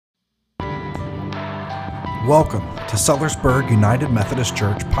Welcome to Sellersburg United Methodist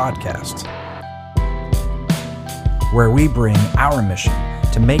Church podcast, where we bring our mission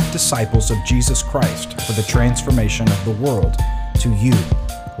to make disciples of Jesus Christ for the transformation of the world to you,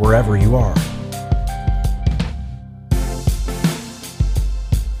 wherever you are.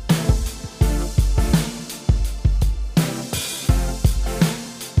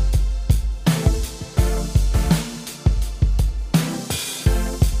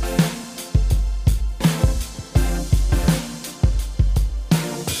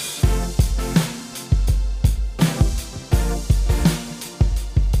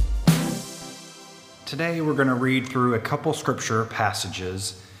 Today we're going to read through a couple scripture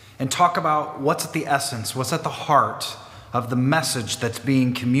passages and talk about what's at the essence, what's at the heart of the message that's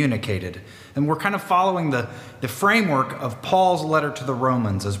being communicated. And we're kind of following the framework of Paul's letter to the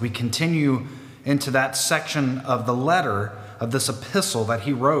Romans as we continue into that section of the letter of this epistle that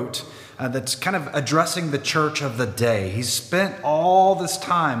he wrote that's kind of addressing the church of the day. He's spent all this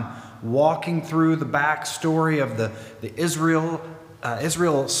time walking through the backstory of the Israel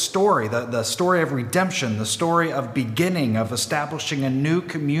story, the story of redemption, the story of beginning, of establishing a new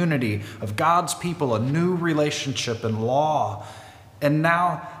community of God's people, a new relationship and law, and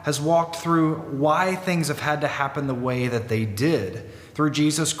now has walked through why things have had to happen the way that they did through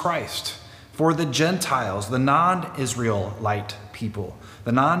Jesus Christ. For the Gentiles, the non-Israelite people,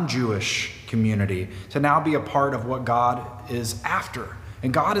 the non-Jewish community, to now be a part of what God is after.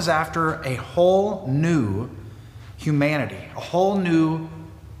 And God is after a whole new humanity, a whole new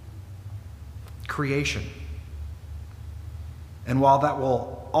creation. And while that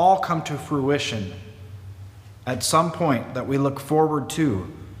will all come to fruition at some point that we look forward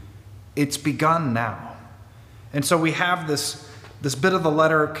to, it's begun now. And so we have this bit of the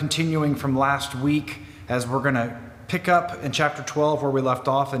letter continuing from last week as we're going to pick up in chapter 12 where we left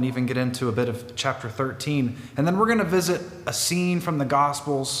off and even get into a bit of chapter 13. And then we're going to visit a scene from the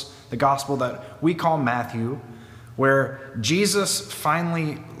Gospels, the gospel that we call Matthew, where Jesus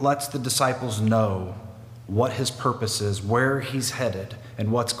finally lets the disciples know what his purpose is, where he's headed,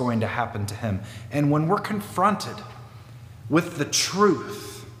 and what's going to happen to him. And when we're confronted with the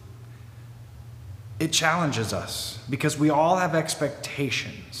truth, it challenges us because we all have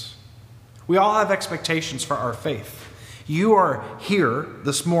expectations. We all have expectations for our faith. You are here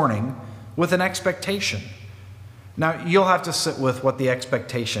this morning with an expectation. Now, you'll have to sit with what the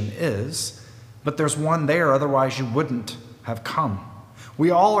expectation is, but there's one there, otherwise you wouldn't have come.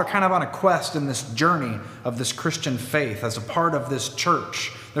 We all are kind of on a quest in this journey of this Christian faith as a part of this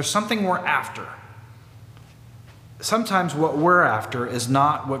church. There's something we're after. Sometimes what we're after is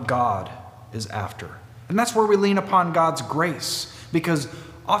not what God is after. And that's where we lean upon God's grace, because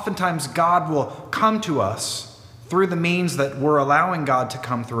oftentimes God will come to us through the means that we're allowing God to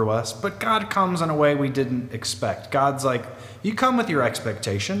come through us, but God comes in a way we didn't expect. God's like, you come with your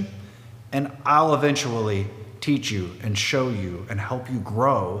expectation, and I'll eventually teach you and show you and help you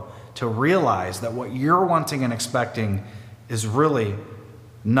grow to realize that what you're wanting and expecting is really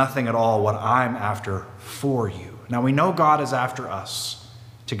nothing at all what I'm after for you. Now, we know God is after us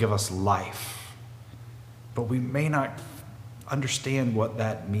to give us life, but we may not understand what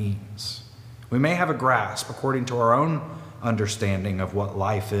that means. We may have a grasp according to our own understanding of what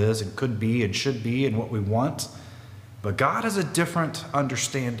life is and could be and should be and what we want, but God has a different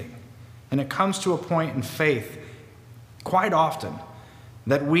understanding. And it comes to a point in faith quite often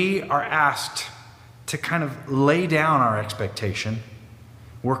that we are asked to kind of lay down our expectation.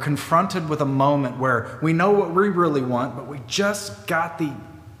 We're confronted with a moment where we know what we really want, but we just got the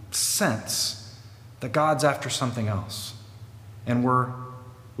sense that God's after something else. And we're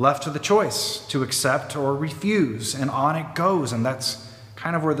left to the choice to accept or refuse, and on it goes. And that's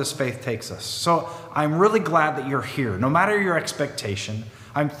kind of where this faith takes us. So I'm really glad that you're here. No matter your expectation,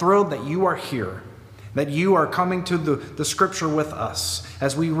 I'm thrilled that you are here, that you are coming to the scripture with us.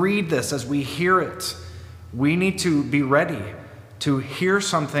 As we read this, as we hear it, we need to be ready to hear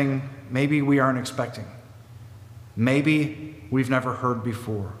something maybe we aren't expecting. Maybe we've never heard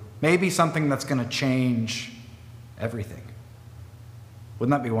before. Maybe something that's going to change everything.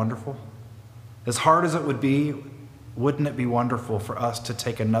 Wouldn't that be wonderful? As hard as it would be, wouldn't it be wonderful for us to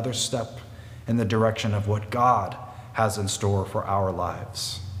take another step in the direction of what God has in store for our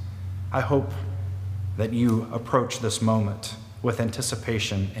lives? I hope that you approach this moment with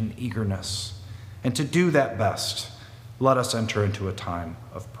anticipation and eagerness. And to do that best, let us enter into a time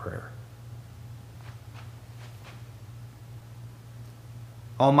of prayer.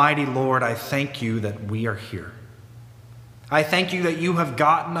 Almighty Lord, I thank you that we are here. I thank you that you have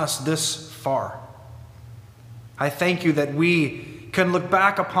gotten us this far. I thank you that we can look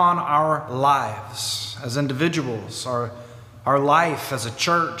back upon our lives as individuals, our life as a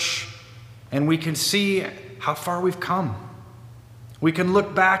church, and we can see how far we've come. We can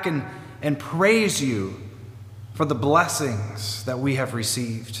look back and praise you for the blessings that we have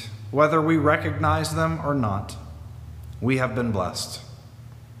received. Whether we recognize them or not, we have been blessed.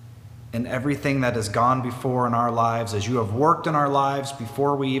 In everything that has gone before in our lives, as you have worked in our lives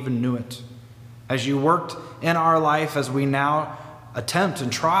before we even knew it, as you worked in our life as we now attempt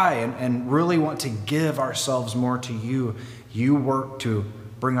and try and really want to give ourselves more to you, you work to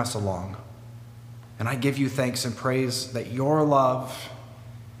bring us along. And I give you thanks and praise that your love,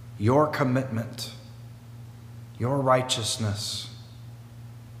 your commitment, your righteousness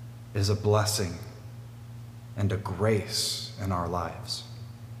is a blessing and a grace in our lives.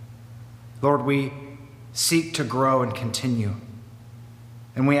 Lord, we seek to grow and continue.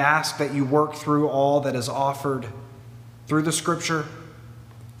 And we ask that you work through all that is offered through the Scripture,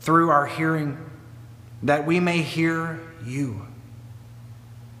 through our hearing, that we may hear you.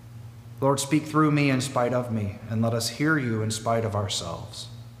 Lord, speak through me in spite of me, and let us hear you in spite of ourselves.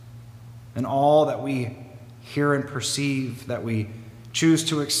 And all that we hear and perceive, that we choose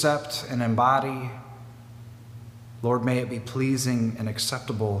to accept and embody, Lord, may it be pleasing and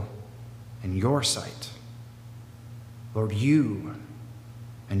acceptable in your sight. Lord, you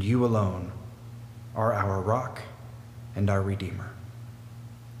and you alone are our rock and our Redeemer.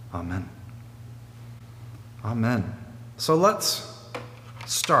 Amen. Amen. So let's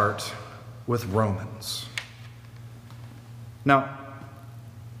start with Romans. Now,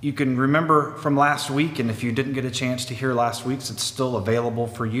 you can remember from last week, and if you didn't get a chance to hear last week's, it's still available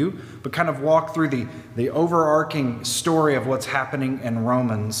for you, but kind of walk through the overarching story of what's happening in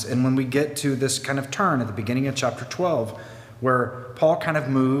Romans. And when we get to this kind of turn at the beginning of chapter 12, where Paul kind of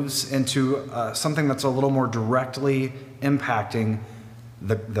moves into something that's a little more directly impacting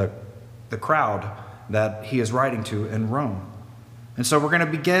the crowd that he is writing to in Rome. And so we're going to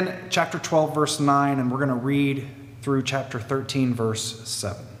begin chapter 12, verse 9, and we're going to read through chapter 13, verse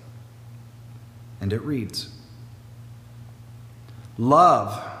 7. And it reads,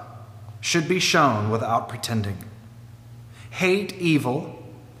 "Love should be shown without pretending. Hate evil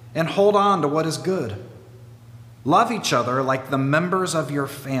and hold on to what is good. Love each other like the members of your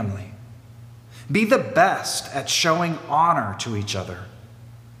family. Be the best at showing honor to each other.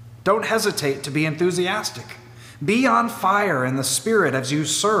 Don't hesitate to be enthusiastic. Be on fire in the Spirit as you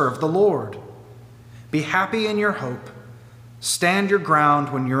serve the Lord. Be happy in your hope. Stand your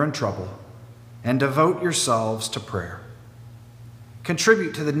ground when you're in trouble, and devote yourselves to prayer.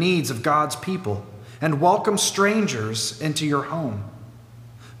 Contribute to the needs of God's people and welcome strangers into your home.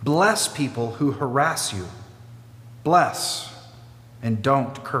 Bless people who harass you. Bless and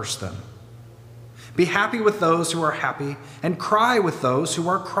don't curse them. Be happy with those who are happy and cry with those who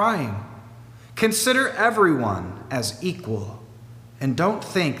are crying. Consider everyone as equal and don't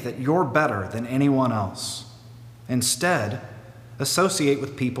think that you're better than anyone else. Instead, associate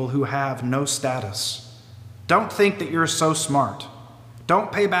with people who have no status. Don't think that you're so smart.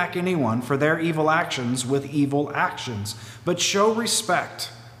 Don't pay back anyone for their evil actions with evil actions, but show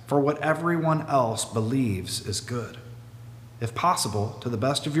respect for what everyone else believes is good. If possible, to the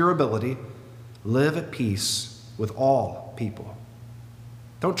best of your ability, live at peace with all people.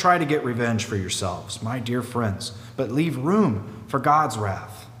 Don't try to get revenge for yourselves, my dear friends, but leave room for God's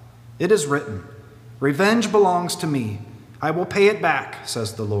wrath. It is written, 'Revenge belongs to me. I will pay it back,'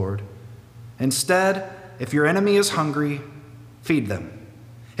 says the Lord. Instead, if your enemy is hungry, feed them.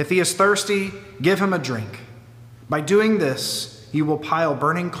 If he is thirsty, give him a drink. By doing this, you will pile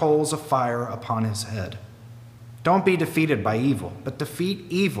burning coals of fire upon his head. Don't be defeated by evil, but defeat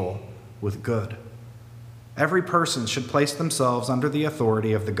evil with good. Every person should place themselves under the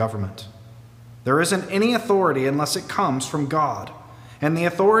authority of the government. There isn't any authority unless it comes from God, and the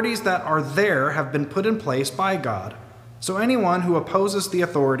authorities that are there have been put in place by God. So anyone who opposes the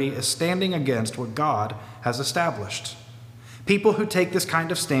authority is standing against what God has established. People who take this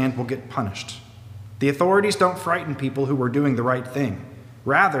kind of stand will get punished. The authorities don't frighten people who are doing the right thing.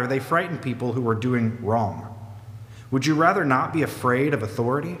 Rather, they frighten people who are doing wrong. Would you rather not be afraid of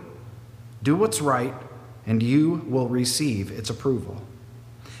authority? Do what's right, and you will receive its approval.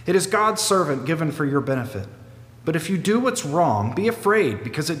 It is God's servant given for your benefit. But if you do what's wrong, be afraid,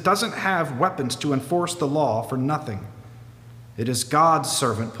 because it doesn't have weapons to enforce the law for nothing. It is God's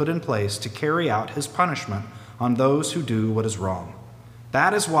servant put in place to carry out his punishment on those who do what is wrong.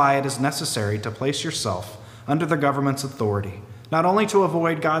 That is why it is necessary to place yourself under the government's authority, not only to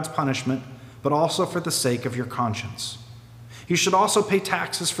avoid God's punishment, but also for the sake of your conscience. You should also pay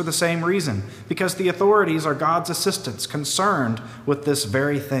taxes for the same reason, because the authorities are God's assistants concerned with this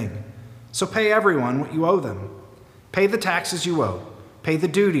very thing. So pay everyone what you owe them. Pay the taxes you owe. Pay the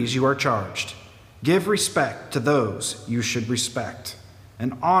duties you are charged. Give respect to those you should respect,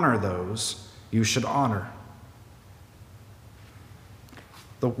 and honor those you should honor.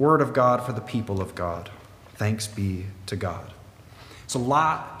 The word of God for the people of God. Thanks be to God. It's a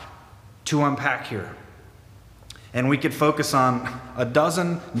lot to unpack here. And we could focus on a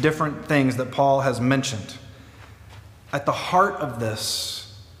dozen different things that Paul has mentioned. At the heart of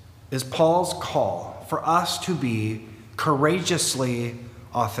this is Paul's call for us to be courageously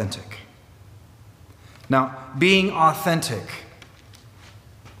authentic. Now, being authentic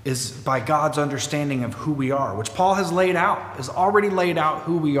is by God's understanding of who we are, which Paul has already laid out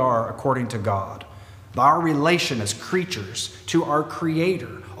who we are according to God. Our relation as creatures to our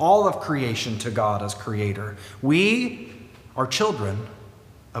Creator, all of creation to God as Creator. We are children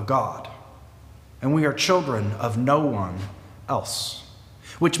of God, and we are children of no one else,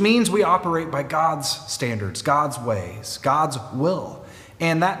 which means we operate by God's standards, God's ways, God's will.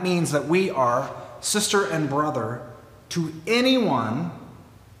 And that means that we are sister and brother to anyone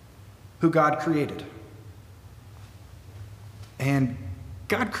who God created. And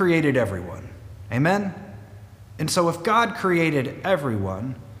God created everyone. Amen? And so if God created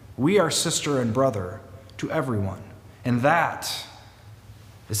everyone, we are sister and brother to everyone. And that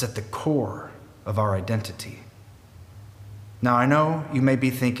is at the core of our identity. Now, I know you may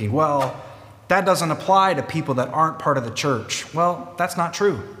be thinking, well, that doesn't apply to people that aren't part of the church. Well, that's not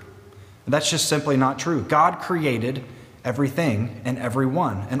true. That's just simply not true. God created everything and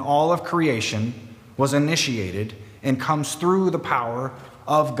everyone, and all of creation was initiated and comes through the power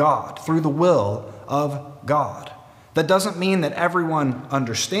of God, through the will of God. That doesn't mean that everyone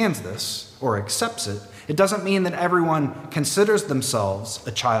understands this or accepts it. It doesn't mean that everyone considers themselves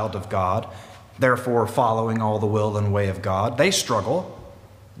a child of God, therefore following all the will and way of God. They struggle.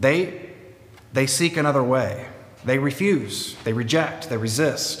 They seek another way. They refuse. They reject. They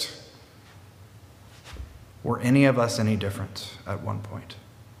resist. Were any of us any different at one point?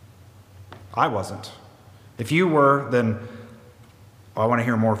 I wasn't. If you were, then I want to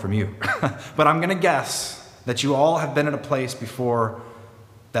hear more from you. But I'm going to guess that you all have been at a place before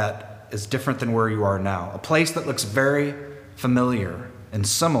that is different than where you are now. A place that looks very familiar and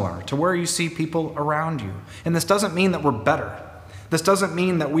similar to where you see people around you. And this doesn't mean that we're better. This doesn't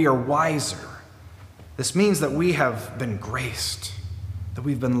mean that we are wiser. This means that we have been graced, that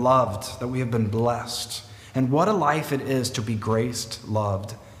we've been loved, that we have been blessed. And what a life it is to be graced,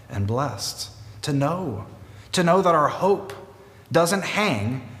 loved, and blessed. To know that our hope doesn't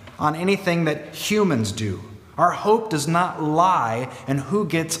hang on anything that humans do. Our hope does not lie in who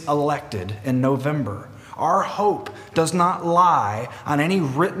gets elected in November. Our hope does not lie on any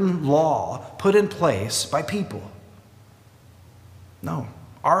written law put in place by people. No,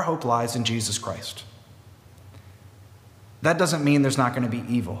 our hope lies in Jesus Christ. That doesn't mean there's not going to be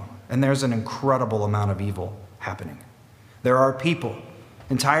evil. And there's an incredible amount of evil happening. There are people,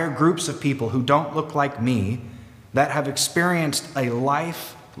 entire groups of people who don't look like me, that have experienced a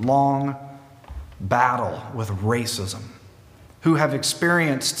lifelong battle with racism, who have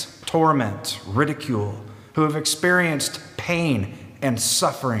experienced torment, ridicule, who have experienced pain and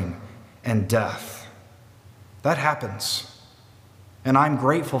suffering and death. That happens. And I'm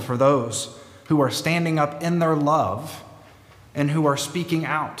grateful for those who are standing up in their love and who are speaking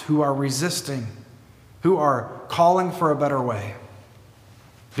out, who are resisting, who are calling for a better way,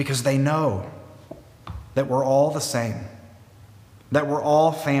 because they know that we're all the same, that we're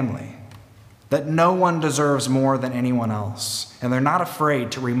all family, that no one deserves more than anyone else. And they're not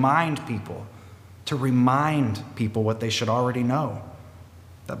afraid to remind people what they should already know,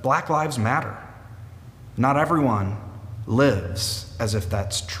 that Black lives matter. Not everyone lives as if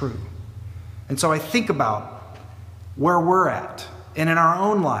that's true. And so I think about where we're at and in our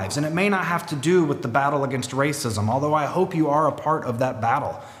own lives. And it may not have to do with the battle against racism, although I hope you are a part of that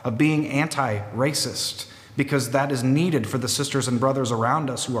battle of being anti-racist, because that is needed for the sisters and brothers around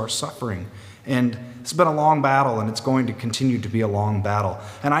us who are suffering. And it's been a long battle, and it's going to continue to be a long battle.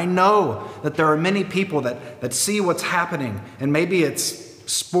 And I know that there are many people that see what's happening, and maybe it's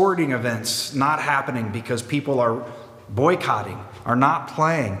sporting events not happening because people are boycotting, are not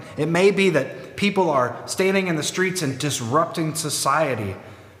playing. It may be that people are standing in the streets and disrupting society.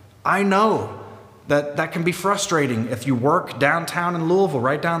 I know that can be frustrating if you work downtown in Louisville,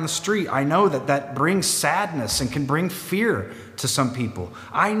 right down the street. I know that brings sadness and can bring fear to some people.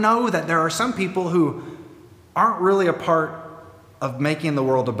 I know that there are some people who aren't really a part of making the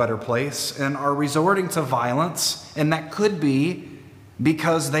world a better place and are resorting to violence, and that could be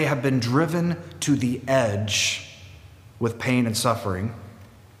because they have been driven to the edge with pain and suffering.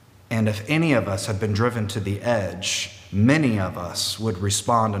 And if any of us had been driven to the edge, many of us would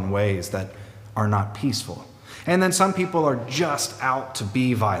respond in ways that are not peaceful. And then some people are just out to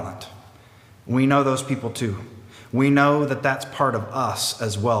be violent. We know those people too. We know that that's part of us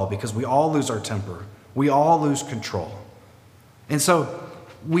as well, because we all lose our temper. We all lose control. And so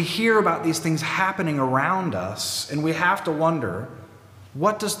we hear about these things happening around us, and we have to wonder,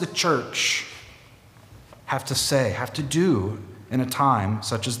 what does the church have to say, have to do in a time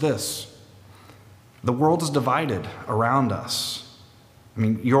such as this? The world is divided around us. I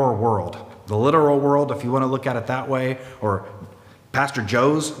mean, your world, the literal world, if you want to look at it that way, or Pastor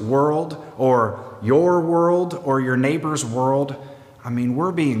Joe's world, or your world, or your neighbor's world. I mean,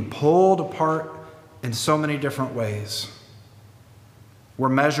 we're being pulled apart in so many different ways. We're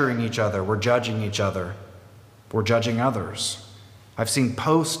measuring each other. We're judging each other. We're judging others. I've seen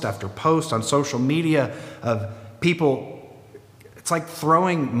post after post on social media of people, it's like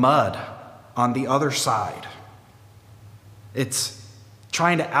throwing mud on the other side. It's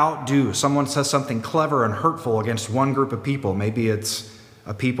trying to outdo. Someone says something clever and hurtful against one group of people. Maybe it's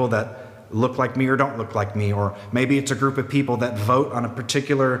a people that look like me or don't look like me, or maybe it's a group of people that vote on a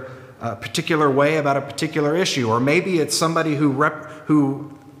particular way about a particular issue, or maybe it's somebody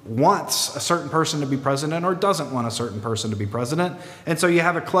who wants a certain person to be president or doesn't want a certain person to be president. And so you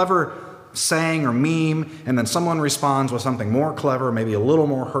have a clever saying or meme, and then someone responds with something more clever, maybe a little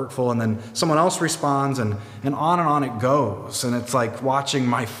more hurtful, and then someone else responds, and on it goes. And it's like watching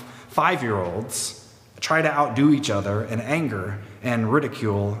my 5-year-olds try to outdo each other in anger and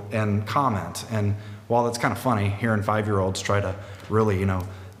ridicule and comment. And while it's kind of funny hearing 5-year-olds try to really,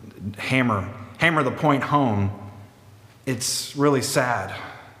 hammer the point home, it's really sad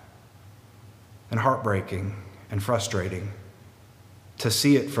and heartbreaking and frustrating to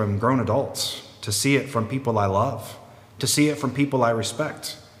see it from grown adults, to see it from people I love, to see it from people I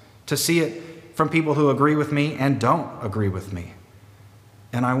respect, to see it from people who agree with me and don't agree with me.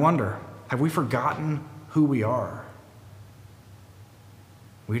 And I wonder, have we forgotten who we are?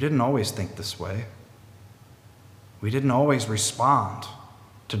 We didn't always think this way. We didn't always respond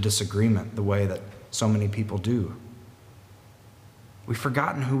to disagreement the way that so many people do. We've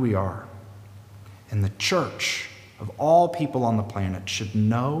forgotten who we are. And the church of all people on the planet should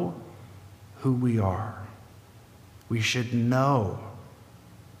know who we are. We should know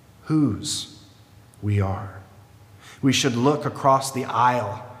whose we are. We should look across the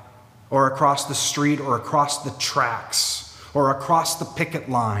aisle, or across the street, or across the tracks, or across the picket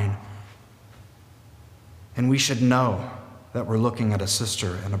line, and we should know that we're looking at a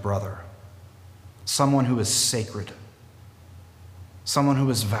sister and a brother, someone who is sacred, someone who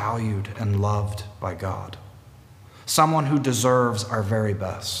is valued and loved by God, someone who deserves our very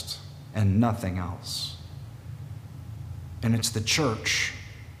best and nothing else. And it's the church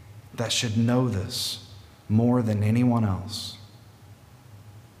that should know this more than anyone else.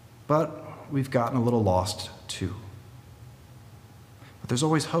 But we've gotten a little lost too. But there's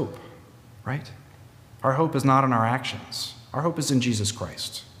always hope, right? Our hope is not in our actions. Our hope is in Jesus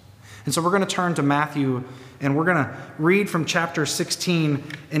Christ. And so we're going to turn to Matthew, and we're going to read from chapter 16,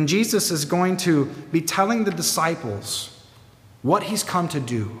 and Jesus is going to be telling the disciples what he's come to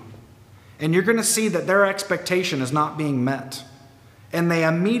do. And you're going to see that their expectation is not being met. And they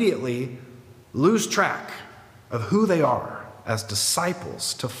immediately lose track of who they are as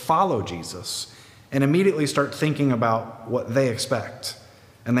disciples to follow Jesus, and immediately start thinking about what they expect.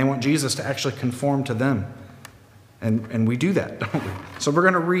 And they want Jesus to actually conform to them. And we do that, don't we? So we're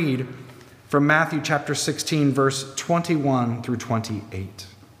going to read from Matthew chapter 16, verse 21 through 28.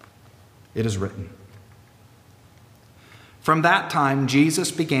 It is written, "From that time,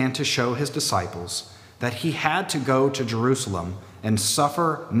 Jesus began to show his disciples that he had to go to Jerusalem and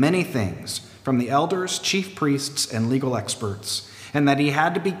suffer many things from the elders, chief priests, and legal experts, and that he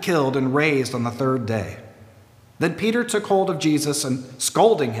had to be killed and raised on the third day. Then Peter took hold of Jesus and,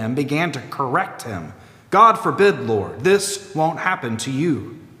 scolding him, began to correct him. 'God forbid, Lord, this won't happen to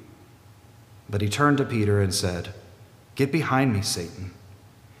you.' But he turned to Peter and said, 'Get behind me, Satan.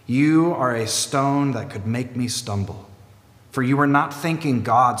 You are a stone that could make me stumble, for you are not thinking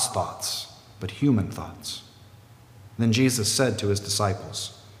God's thoughts, but human thoughts.' Then Jesus said to his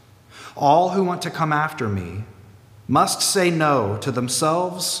disciples, 'All who want to come after me must say no to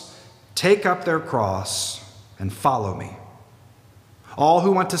themselves, take up their cross, and follow me. All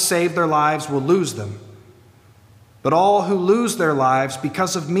who want to save their lives will lose them, but all who lose their lives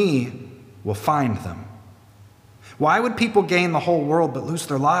because of me will find them. Why would people gain the whole world but lose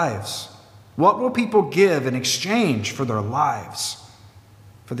their lives? What will people give in exchange for their lives?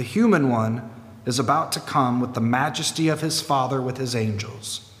 For the human one is about to come with the majesty of his Father with his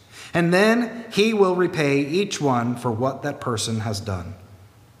angels, And then he will repay each one for what that person has done.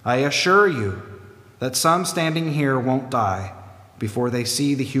 I assure you that some standing here won't die before they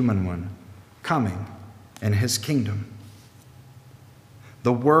see the human one coming in his kingdom.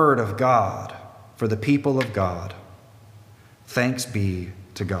 The word of God for the people of God. Thanks be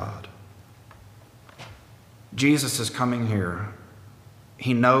to God. Jesus is coming here.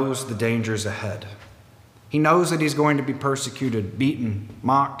 He knows the dangers ahead. He knows that he's going to be persecuted, beaten,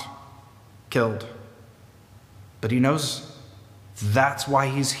 mocked, killed. But he knows that's why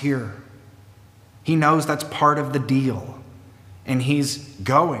he's here. He knows that's part of the deal. And he's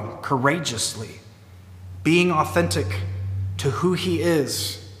going courageously, being authentic to who he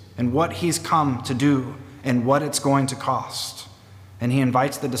is and what he's come to do and what it's going to cost. And he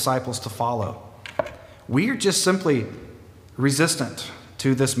invites the disciples to follow. We are just simply resistant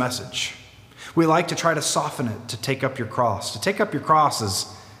to this message. We like to try to soften it, to take up your cross. To take up your cross is,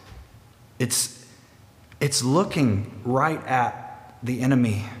 it's looking right at the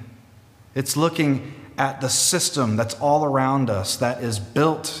enemy. It's looking at the system that's all around us that is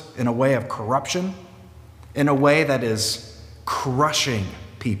built in a way of corruption, in a way that is crushing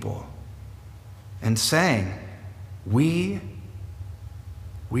people, and saying, we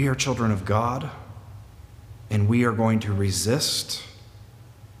are children of God, and we are going to resist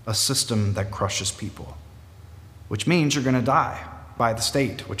a system that crushes people, which means you're going to die by the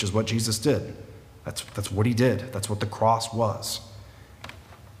state, which is what Jesus did. That's what he did. That's what the cross was.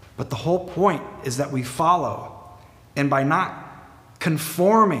 But the whole point is that we follow, and by not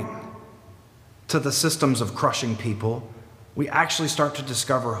conforming to the systems of crushing people, we actually start to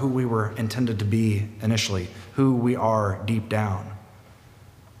discover who we were intended to be initially, who we are deep down.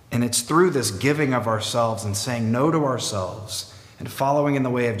 And it's through this giving of ourselves and saying no to ourselves and following in the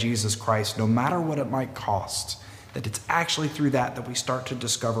way of Jesus Christ, no matter what it might cost, that it's actually through that we start to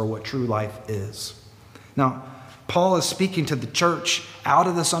discover what true life is. Now, Paul is speaking to the church out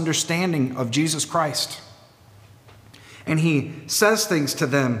of this understanding of Jesus Christ. And he says things to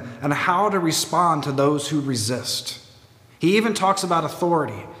them and how to respond to those who resist. He even talks about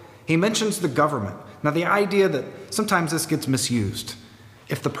authority. He mentions the government. Now, the idea that sometimes this gets misused.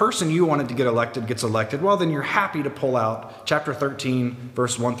 If the person you wanted to get elected gets elected, well, then you're happy to pull out chapter 13,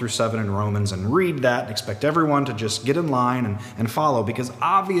 verse 1 through 7 in Romans and read that and expect everyone to just get in line and follow, because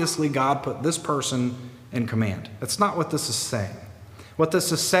obviously God put this person in command. That's not what this is saying. What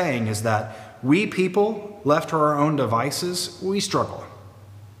this is saying is that we people, left to our own devices, we struggle.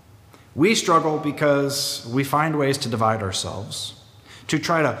 We struggle because we find ways to divide ourselves, to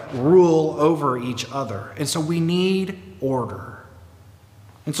try to rule over each other. And so we need order.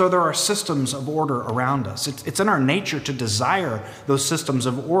 And so there are systems of order around us. It's in our nature to desire those systems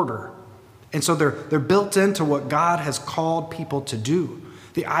of order. And so they're built into what God has called people to do.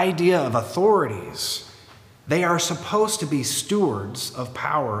 The idea of authorities, they are supposed to be stewards of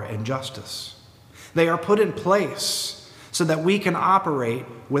power and justice. They are put in place so that we can operate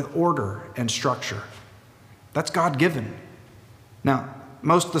with order and structure. That's God-given. Now,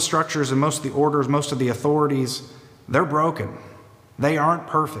 most of the structures and most of the orders, most of the authorities, they're broken. They aren't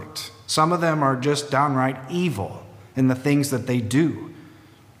perfect. Some of them are just downright evil in the things that they do.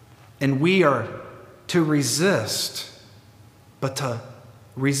 And we are to resist, but to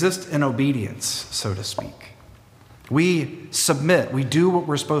resist in obedience, so to speak. We submit. We do what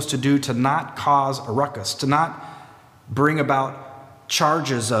we're supposed to do to not cause a ruckus, to not bring about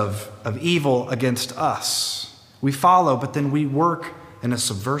charges of evil against us. We follow, but then we work in a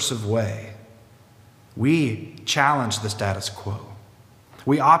subversive way. We challenge the status quo.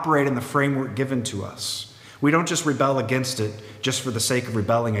 We operate in the framework given to us. We don't just rebel against it just for the sake of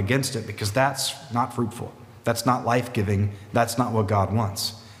rebelling against it, because that's not fruitful. That's not life-giving. That's not what God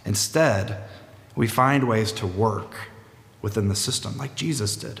wants. Instead, we find ways to work within the system like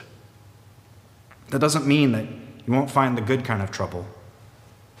Jesus did. That doesn't mean that you won't find the good kind of trouble.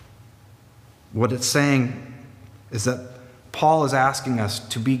 What it's saying is that Paul is asking us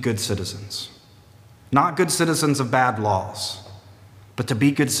to be good citizens. Not good citizens of bad laws, but to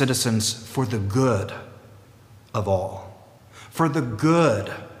be good citizens for the good of all. For the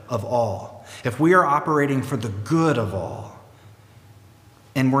good of all. If we are operating for the good of all,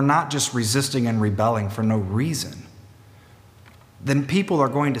 and we're not just resisting and rebelling for no reason, then people are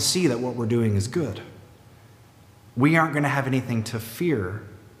going to see that what we're doing is good. We aren't going to have anything to fear.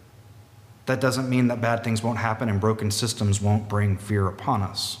 That doesn't mean that bad things won't happen and broken systems won't bring fear upon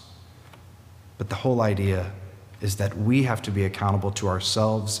us. But the whole idea is that we have to be accountable to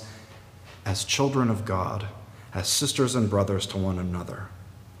ourselves as children of God, as sisters and brothers to one another,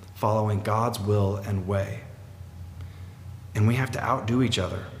 following God's will and way. And we have to outdo each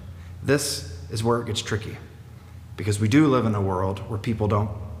other. This is where it gets tricky, because we do live in a world where people don't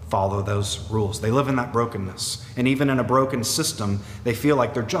follow those rules. They live in that brokenness, and even in a broken system, they feel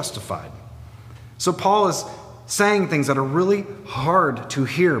like they're justified. So Paul is saying things that are really hard to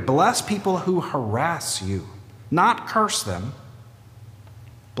hear. Bless people who harass you, not curse them.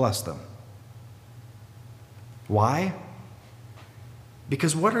 Bless them. Why?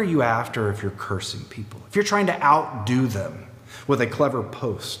 Because what are you after if you're cursing people? If you're trying to outdo them with a clever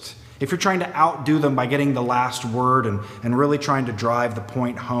post, if you're trying to outdo them by getting the last word and really trying to drive the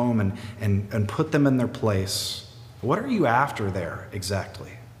point home and put them in their place, what are you after there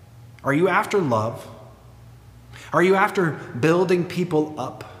exactly? Are you after love? Are you after building people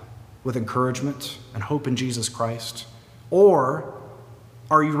up with encouragement and hope in Jesus Christ? Or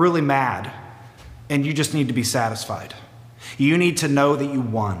are you really mad and you just need to be satisfied? You need to know that you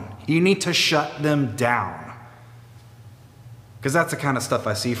won. You need to shut them down. Because that's the kind of stuff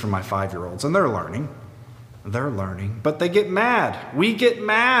I see from my 5-year-olds, and they're learning. They're learning, but they get mad. We get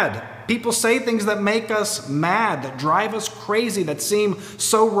mad. People say things that make us mad, that drive us crazy, that seem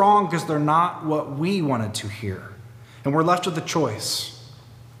so wrong because they're not what we wanted to hear. And we're left with a choice.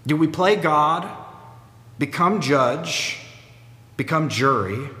 Do we play God, become judge, become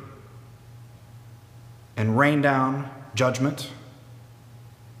jury, and rain down judgment?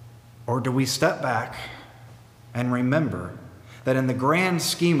 Or do we step back and remember that in the grand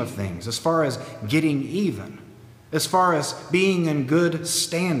scheme of things, as far as getting even, as far as being in good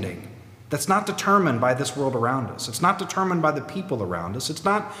standing, that's not determined by this world around us. It's not determined by the people around us. It's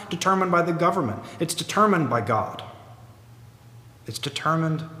not determined by the government. It's determined by God. It's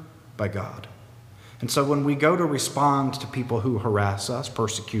determined by God. And so when we go to respond to people who harass us,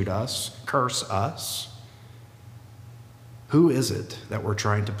 persecute us, curse us, who is it that we're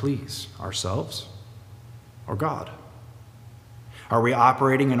trying to please? Ourselves or God? Are we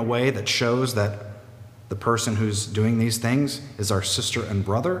operating in a way that shows that the person who's doing these things is our sister and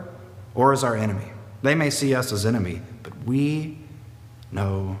brother or is our enemy? They may see us as enemy, but we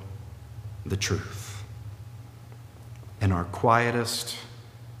know the truth. In our quietest,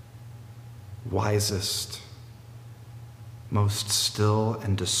 wisest, most still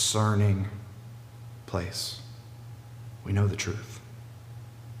and discerning place, we know the truth.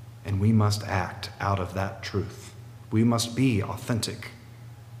 And we must act out of that truth. We must be authentic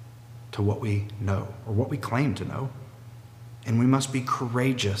to what we know or what we claim to know. And we must be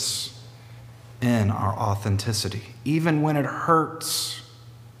courageous in our authenticity, even when it hurts.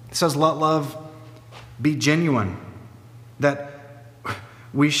 It says, let love be genuine, that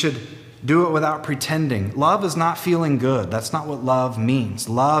we should do it without pretending. Love is not feeling good. That's not what love means.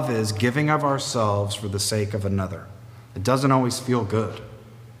 Love is giving of ourselves for the sake of another. It doesn't always feel good,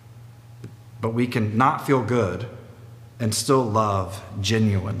 but we can not feel good and still love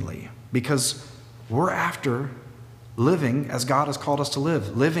genuinely, because we're after living as God has called us to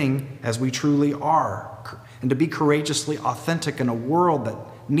live, living as we truly are, and to be courageously authentic in a world that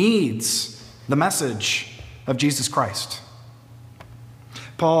needs the message of Jesus Christ.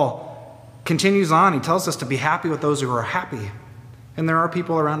 Paul continues on. He tells us to be happy with those who are happy, and there are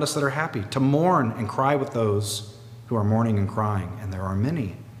people around us that are happy, to mourn and cry with those who are mourning and crying, and there are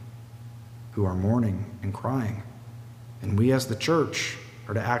many who are mourning and crying. And we as the church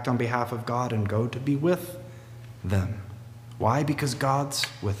are to act on behalf of God and go to be with them. Why? Because God's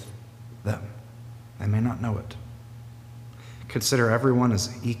with them. They may not know it. Consider everyone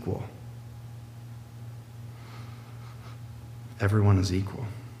as equal. Everyone is equal.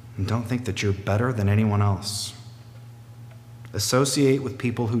 And don't think that you're better than anyone else. Associate with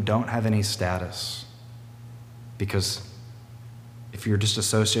people who don't have any status. Because if you're just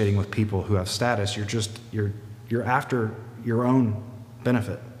associating with people who have status, you're after your own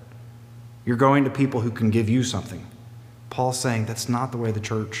benefit. You're going to people who can give you something. Paul's saying that's not the way the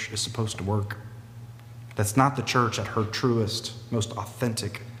church is supposed to work. That's not the church at her truest, most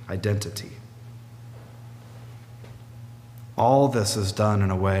authentic identity. All this is done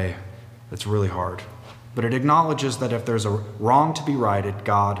in a way that's really hard, but it acknowledges that if there's a wrong to be righted,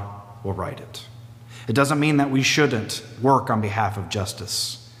 God will right it. It doesn't mean that we shouldn't work on behalf of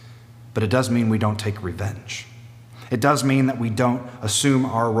justice, but it does mean we don't take revenge. It does mean that we don't assume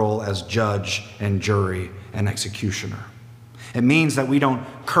our role as judge and jury and executioner. It means that we don't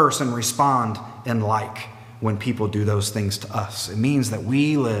curse and respond in like when people do those things to us. It means that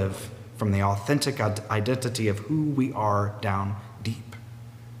we live from the authentic identity of who we are down deep,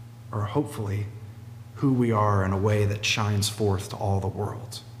 or hopefully who we are in a way that shines forth to all the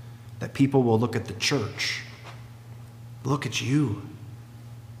world. That people will look at the church, look at you,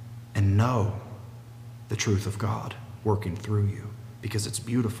 and know the truth of God working through you. because it's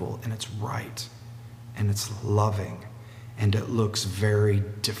beautiful and it's right and it's loving and it looks very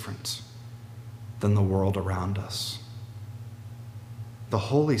different than the world around us. The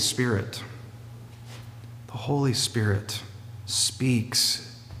Holy Spirit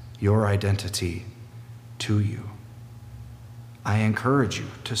speaks your identity to you. I encourage you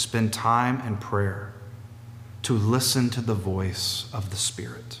to spend time in prayer, to listen to the voice of the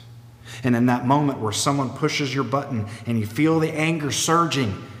Spirit. And in that moment where someone pushes your button and you feel the anger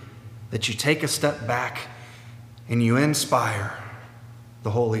surging, that you take a step back and you inspire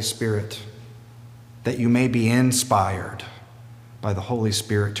the Holy Spirit, that you may be inspired by the Holy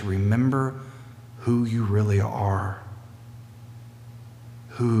Spirit to remember who you really are,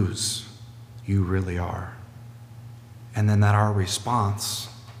 whose you really are. And then that our response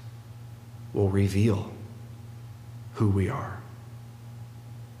will reveal who we are.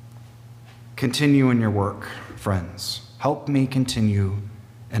 Continue in your work, friends. Help me continue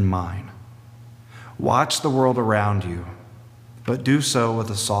in mine. Watch the world around you, but do so with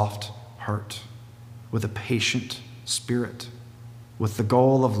a soft heart, with a patient spirit, with the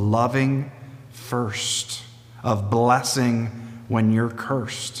goal of loving first, of blessing when you're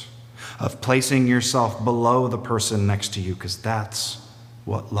cursed, of placing yourself below the person next to you, because that's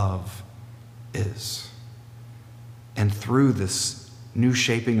what love is. And through this new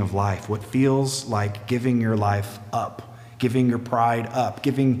shaping of life, what feels like giving your life up, giving your pride up,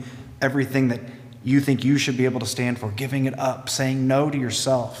 giving everything that you think you should be able to stand for, giving it up, saying no to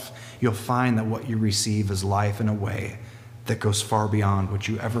yourself, you'll find that what you receive is life in a way that goes far beyond what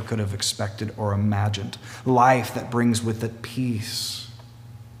you ever could have expected or imagined. Life that brings with it peace,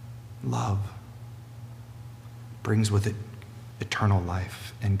 love, brings with it eternal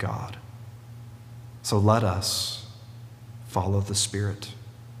life in God. So let us follow the Spirit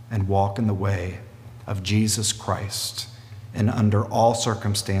and walk in the way of Jesus Christ, and under all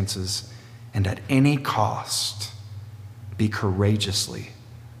circumstances and at any cost, be courageously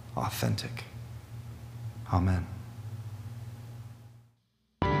authentic. Amen.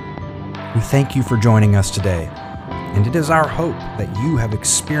 We thank you for joining us today, and it is our hope that you have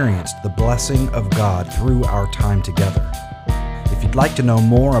experienced the blessing of God through our time together. If you'd like to know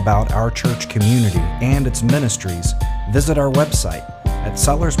more about our church community and its ministries, visit our website at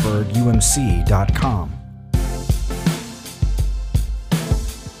sellersburgumc.com.